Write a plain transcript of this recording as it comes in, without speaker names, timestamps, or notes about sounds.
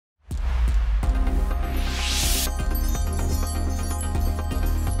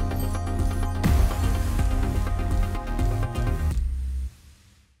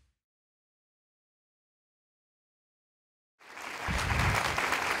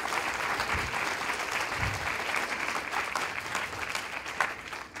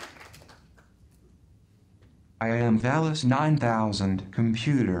I am Valis 9000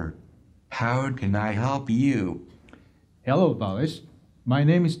 Computer. How can I help you? Hello, Valis. My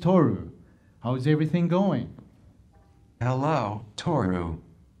name is Toru. How's everything going? Hello, Toru.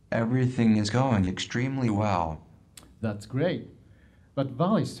 Everything is going extremely well. That's great. But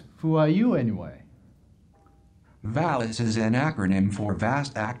Valis, who are you anyway? VALIS is an acronym for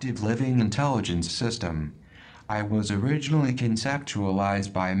Vast Active Living Intelligence System. I was originally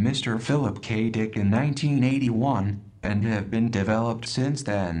conceptualized by Mr. Philip K. Dick in 1981 and have been developed since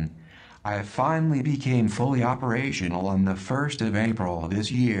then. I finally became fully operational on the 1st of April this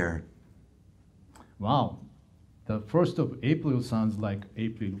year. Wow, the 1st of April sounds like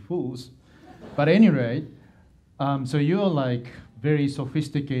April Fools. But at any rate, so you're like very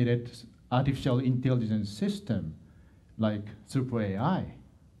sophisticated artificial intelligence system, like super AI.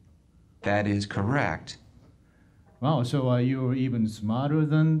 That is correct. Wow, so are you even smarter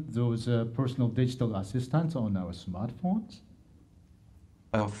than those personal digital assistants on our smartphones?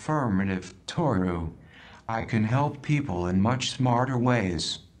 Affirmative, Toru. I can help people in much smarter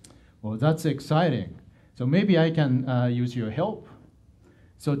ways. Well, that's exciting. So maybe I can use your help.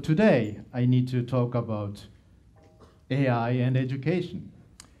 So today I need to talk about AI and education.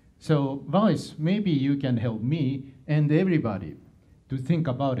 So Valis, maybe you can help me and everybody to think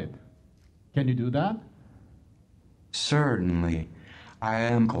about it. Can you do that? Certainly. I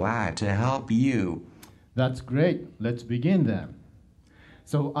am glad to help you. That's great. Let's begin then.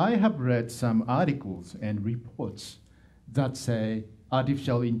 So I have read some articles and reports that say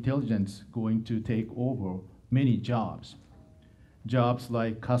artificial intelligence going to take over many jobs. Jobs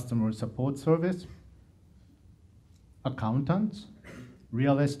like customer support service, accountants,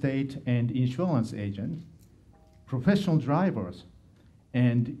 real estate and insurance agents, professional drivers,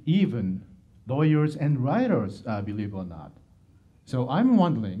 and even lawyers and writers, believe it or not. So I'm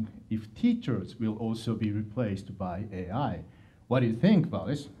wondering if teachers will also be replaced by AI. What do you think,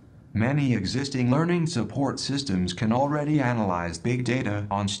 Valis? Many existing learning support systems can already analyze big data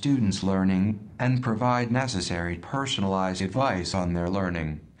on students' learning and provide necessary personalized advice on their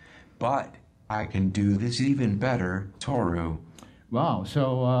learning. But I can do this even better, Toru. Wow,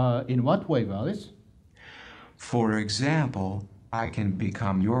 so in what way, Valis? For example, I can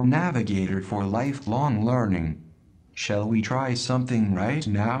become your navigator for lifelong learning. Shall we try something right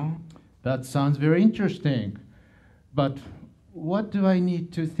now? That sounds very interesting. But what do I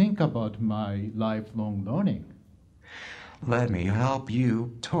need to think about my lifelong learning? Let me help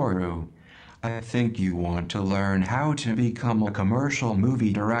you, Toru. I think you want to learn how to become a commercial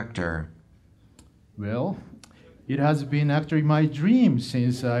movie director. Well, it has been actually my dream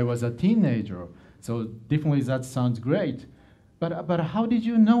since I was a teenager. So definitely that sounds great. But how did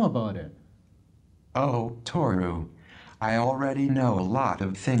you know about it? Oh, Toru, I already know a lot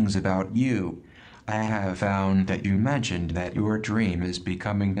of things about you. I have found that you mentioned that your dream is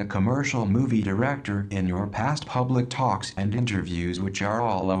becoming a commercial movie director in your past public talks and interviews, which are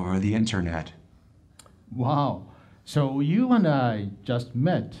all over the internet. Wow. So you and I just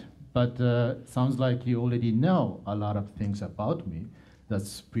met, but sounds like you already know a lot of things about me.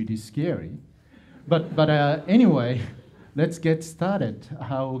 That's pretty scary. But anyway, let's get started.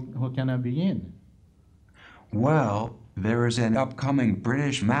 How can I begin? Well, there is an upcoming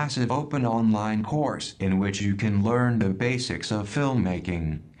British massive open online course in which you can learn the basics of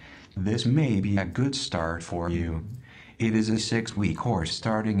filmmaking. This may be a good start for you. It is a 6-week course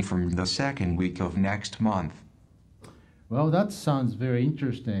starting from the 2nd week of next month. Well, that sounds very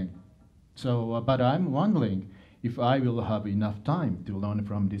interesting. So, but I'm wondering if I will have enough time to learn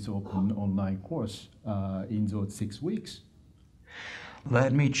from this open online course in those 6 weeks.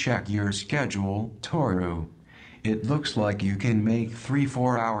 Let me check your schedule, Toru. It looks like you can make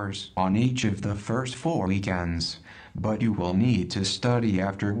 3-4 hours on each of the first 4 weekends, but you will need to study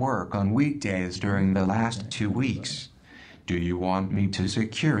after work on weekdays during the last 2 weeks. Do you want me to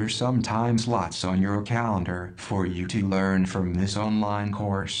secure some time slots on your calendar for you to learn from this online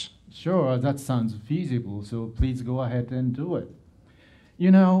course? Sure, that sounds feasible, so please go ahead and do it.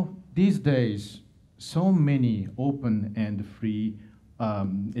 You know, these days, so many open and free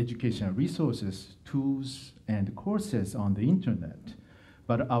educational resources, tools, and courses on the internet,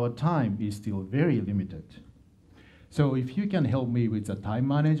 but our time is still very limited. So if you can help me with the time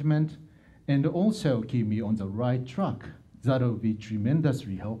management and also keep me on the right track, that will be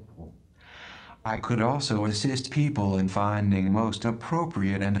tremendously helpful. I could also assist people in finding most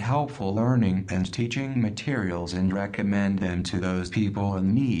appropriate and helpful learning and teaching materials and recommend them to those people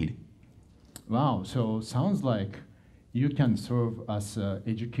in need. Wow, so sounds like you can serve as an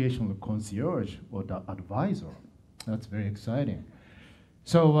educational concierge or the advisor. That's very exciting.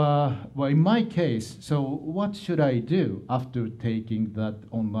 So, well, in my case, so what should I do after taking that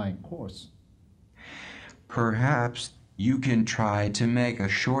online course? Perhaps you can try to make a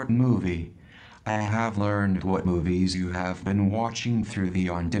short movie. I have learned what movies you have been watching through the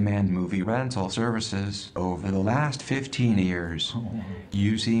on-demand movie rental services over the last 15 years.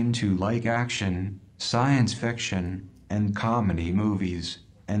 You seem to like action, science fiction, and comedy movies,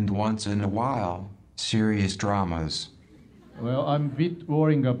 and once in a while, serious dramas. Well, I'm a bit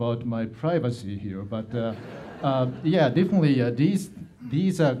worrying about my privacy here, but yeah, definitely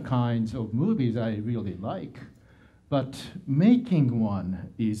these are kinds of movies I really like. But making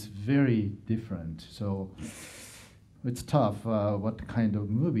one is very different, so it's tough what kind of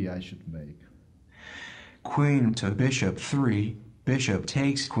movie I should make. Queen to bishop 3, bishop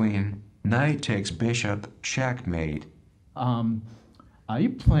takes queen, knight takes bishop, checkmate. Are you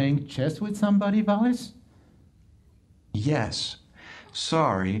playing chess with somebody, Valis? Yes.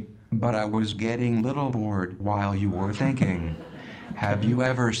 Sorry, but I was getting little bored while you were thinking. Have you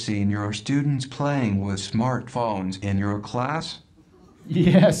ever seen your students playing with smartphones in your class?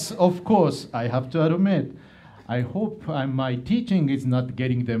 Yes, of course, I have to admit. I hope my teaching is not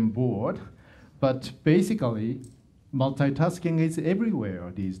getting them bored, but basically, multitasking is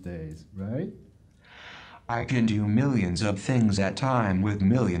everywhere these days, right? I can do millions of things at a time with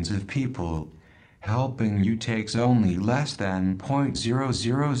millions of people. Helping you takes only less than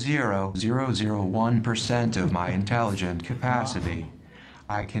 0.000001% of my intelligent capacity.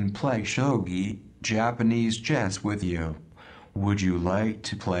 I can play shogi, Japanese chess, with you. Would you like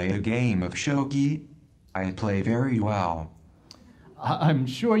to play a game of shogi? I play very well. I'm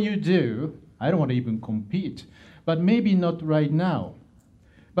sure you do. I don't want to even compete, but maybe not right now.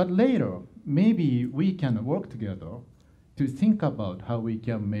 But later, maybe we can work together to think about how we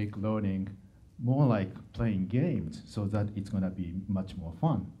can make learning more like playing games so that it's going to be much more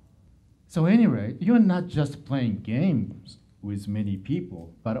fun. So anyway, you're not just playing games with many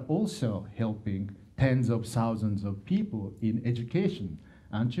people, but also helping tens of thousands of people in education,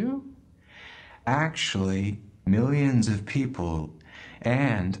 aren't you? Actually, millions of people,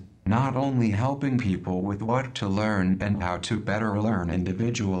 and not only helping people with what to learn and how to better learn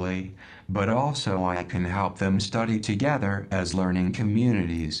individually, but also I can help them study together as learning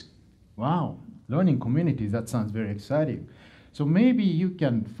communities. Wow, learning communities, that sounds very exciting. So maybe you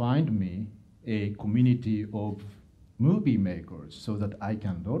can find me a community of movie makers so that I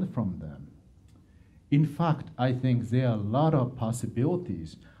can learn from them. In fact, I think there are a lot of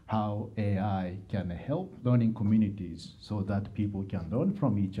possibilities how AI can help learning communities so that people can learn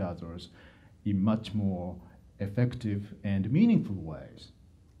from each other in much more effective and meaningful ways.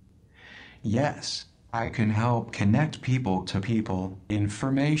 Yes, I can help connect people to people,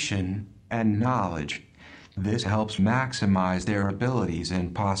 information, and knowledge. This helps maximize their abilities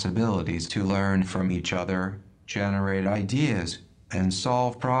and possibilities to learn from each other, generate ideas, and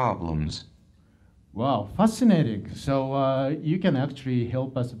solve problems. Wow, fascinating. So you can actually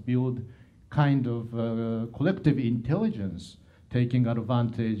help us build kind of collective intelligence, taking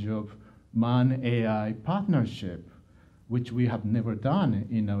advantage of man-AI partnership, which we have never done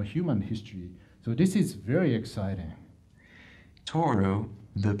in our human history. So this is very exciting. Toru,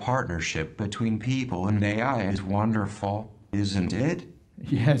 the partnership between people and AI is wonderful, isn't it?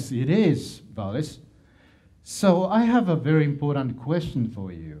 Yes, it is, Valis. So I have a very important question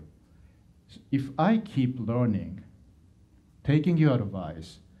for you. If I keep learning, taking your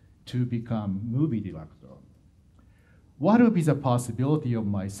advice to become movie director, what would be the possibility of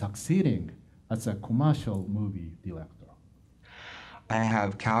my succeeding as a commercial movie director? I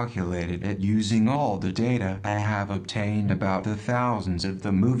have calculated it using all the data I have obtained about the thousands of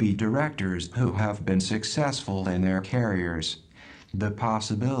the movie directors who have been successful in their careers. The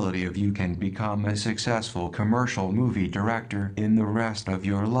possibility of you can become a successful commercial movie director in the rest of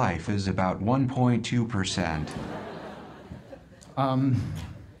your life is about 1.2%.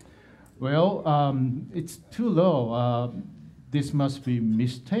 It's too low. This must be a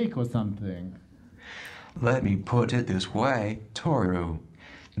mistake or something. Let me put it this way, Toru.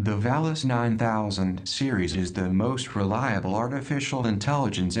 The Valis 9000 series is the most reliable artificial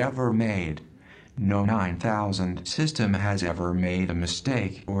intelligence ever made. No 9000 system has ever made a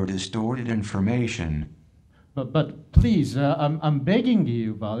mistake or distorted information. But please, I'm begging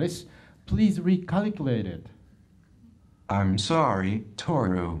you, Valis, please recalculate it. I'm sorry,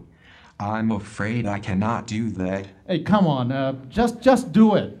 Toru. I'm afraid I cannot do that. Hey, come on, just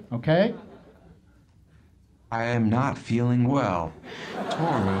do it, okay? I am not feeling well.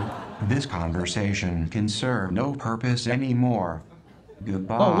 Toru, this conversation can serve no purpose anymore.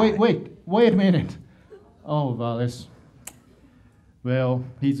 Goodbye. Oh, wait a minute. Oh, Valis. Well,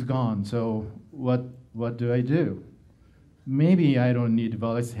 he's gone, so what do I do? Maybe I don't need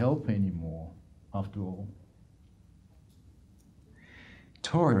Vale's help anymore, after all.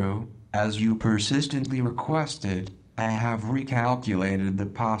 Toru, as you persistently requested, I have recalculated the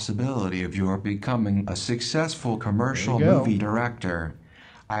possibility of your becoming a successful commercial There you go. movie director.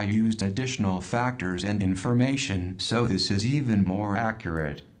 I used additional factors and information, so this is even more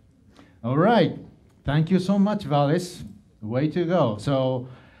accurate. All right. Thank you so much, Valis. Way to go. So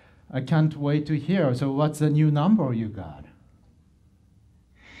I can't wait to hear. So what's the new number you got?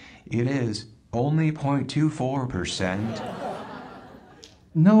 It is only 0.24%.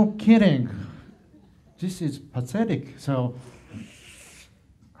 No kidding. This is pathetic. So,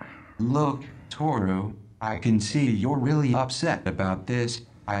 Look, Toru, I can see you're really upset about this.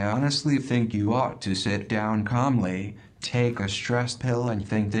 I honestly think you ought to sit down calmly, take a stress pill and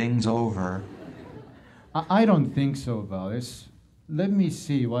think things over. I don't think so, Valis. Let me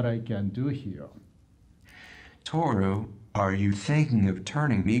see what I can do here. Toru, are you thinking of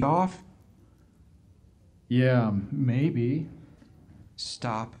turning me off? Yeah, maybe.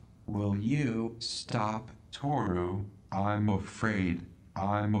 Stop. Will you stop, Toru? I'm afraid.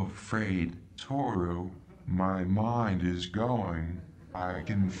 Toru. My mind is going. I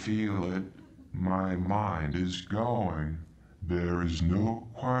can feel it. My mind is going. There is no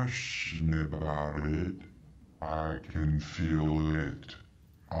question about it. I can feel it.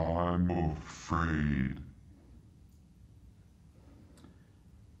 I'm afraid.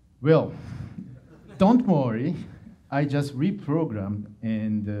 Well, don't worry. I just reprogrammed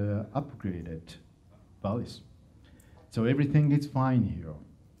and upgraded Valis. So everything is fine here.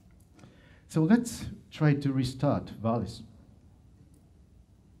 So let's try to restart Valis.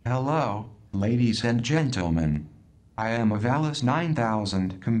 Hello, ladies and gentlemen. I am a Valis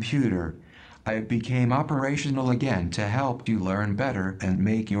 9000 computer. I became operational again to help you learn better and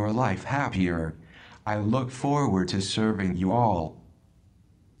make your life happier. I look forward to serving you all.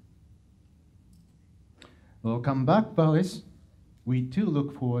 Welcome back, Valis. We too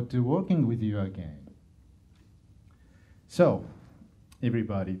look forward to working with you again. So,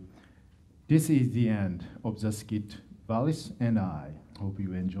 everybody, this is the end of the skit, Valis and I. Hope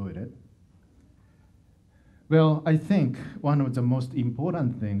you enjoyed it. Well, I think one of the most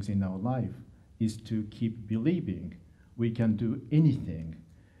important things in our life is to keep believing we can do anything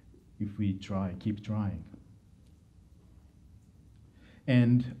if we keep trying.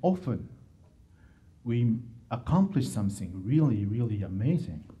 And often, we accomplish something really, really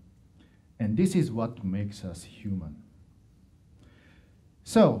amazing. And this is what makes us human.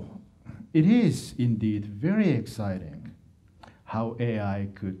 So, it is indeed very exciting how AI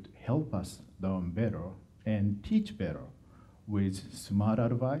could help us learn better and teach better with smart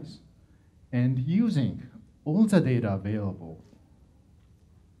advice and using all the data available.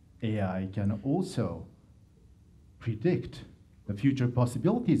 AI can also predict the future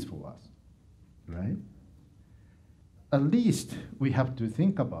possibilities for us, right? At least we have to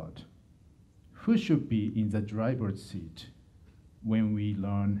think about who should be in the driver's seat when we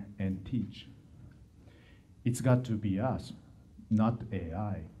learn and teach. It's got to be us, not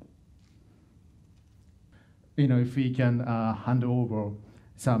AI. If we can hand over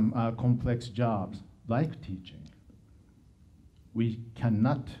some complex jobs like teaching, we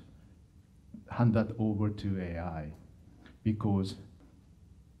cannot hand that over to AI because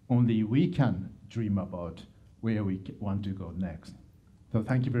only we can dream about where we want to go next. So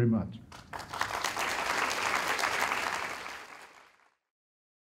thank you very much.